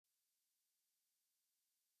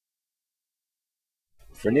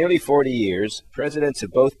For nearly 40 years, presidents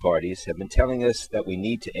of both parties have been telling us that we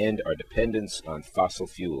need to end our dependence on fossil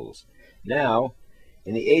fuels. Now,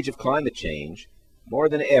 in the age of climate change, more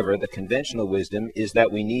than ever, the conventional wisdom is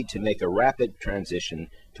that we need to make a rapid transition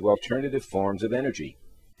to alternative forms of energy.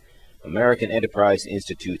 American Enterprise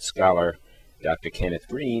Institute scholar Dr. Kenneth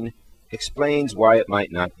explains why it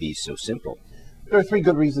might not be so simple. There are three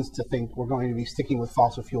good reasons to think we're going to be sticking with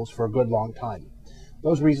fossil fuels for a good long time.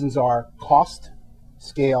 Those reasons are cost,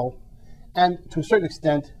 scale, and to a certain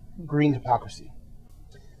extent, green hypocrisy.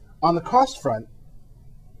 On the cost front,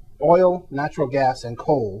 oil, natural gas, and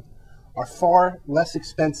coal are far less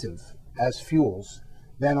expensive as fuels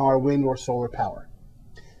than are wind or solar power.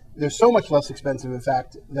 They're so much less expensive, in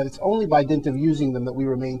fact, that it's only by dint of using them that we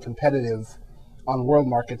remain competitive on world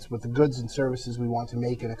markets with the goods and services we want to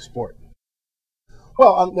make and export.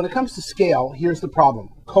 Well, when it comes to scale, here's the problem.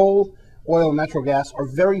 Coal, oil, and natural gas are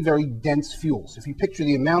very, very dense fuels. If you picture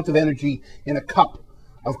the amount of energy in a cup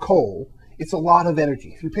of coal, it's a lot of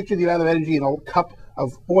energy. If you picture the amount of energy in a cup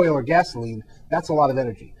of oil or gasoline, that's a lot of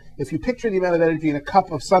energy. If you picture the amount of energy in a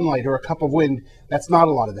cup of sunlight or a cup of wind, that's not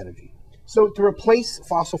a lot of energy. So to replace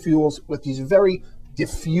fossil fuels with these very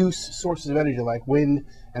diffuse sources of energy like wind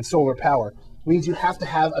and solar power means you have to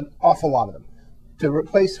have an awful lot of them. To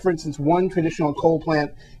replace, for instance, one traditional coal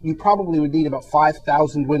plant, you probably would need about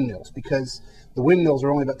 5,000 windmills because the windmills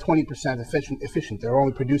are only about 20% efficient. They're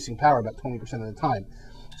only producing power about 20% of the time.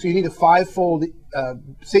 So you need a five-fold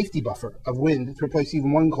safety buffer of wind to replace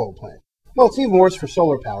even one coal plant. Well, it's even worse for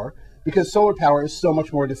solar power because solar power is so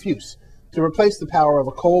much more diffuse. To replace the power of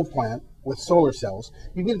a coal plant with solar cells,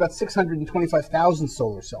 you need about 625,000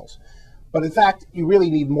 solar cells. But in fact, you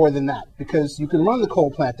really need more than that because you can run the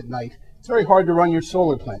coal plant at night. It's very hard to run your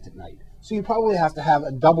solar plant at night. So you probably have to have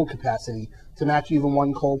a double capacity to match even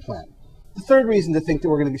one coal plant. The third reason to think that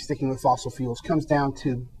we're going to be sticking with fossil fuels comes down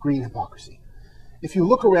to green hypocrisy. If you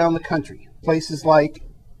look around the country, places like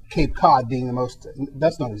Cape Cod being the most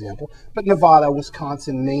best known example, but Nevada,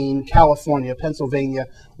 Wisconsin, Maine, California, Pennsylvania,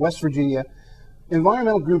 West Virginia,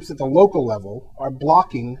 environmental groups at the local level are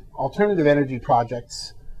blocking alternative energy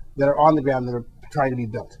projects that are on the ground that are trying to be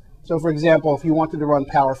built. So for example, if you wanted to run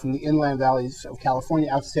power from the inland valleys of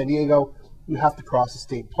California out to San Diego, you have to cross a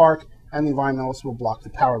state park and the environmentalists will block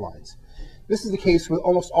the power lines. This is the case with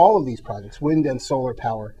almost all of these projects, wind and solar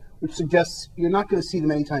power, which suggests you're not going to see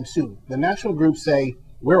them anytime soon. The national groups say,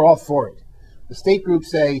 we're all for it. The state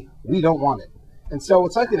groups say, we don't want it. And so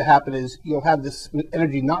what's likely to happen is you'll have this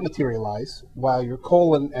energy not materialize while your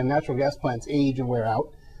coal and natural gas plants age and wear out,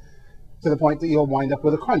 to the point that you'll wind up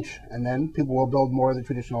with a crunch, and then people will build more of the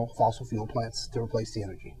traditional fossil fuel plants to replace the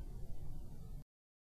energy.